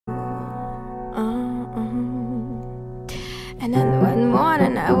And then one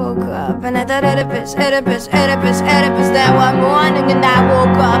morning I woke up and I thought Oedipus, Oedipus, Oedipus, Oedipus. Then one morning and I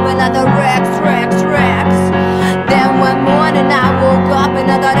woke up and I thought Rex, Rex, Rex. Then one morning I woke up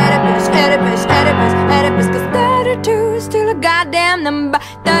and I thought Oedipus, Oedipus, Oedipus, Oedipus. Cause 32 is still a goddamn number.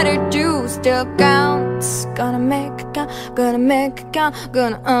 32 still counts. Gonna make it count, gonna make it count,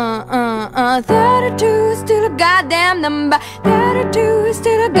 gonna 32 is still a goddamn number. 32 is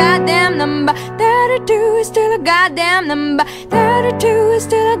still a goddamn number. 32 is still a goddamn number. 32 is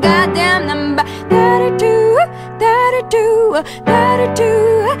still a goddamn number. 32, 32,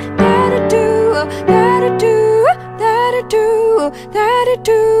 32, 32, 32, 32,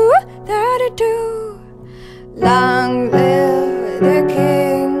 32, 32. Long live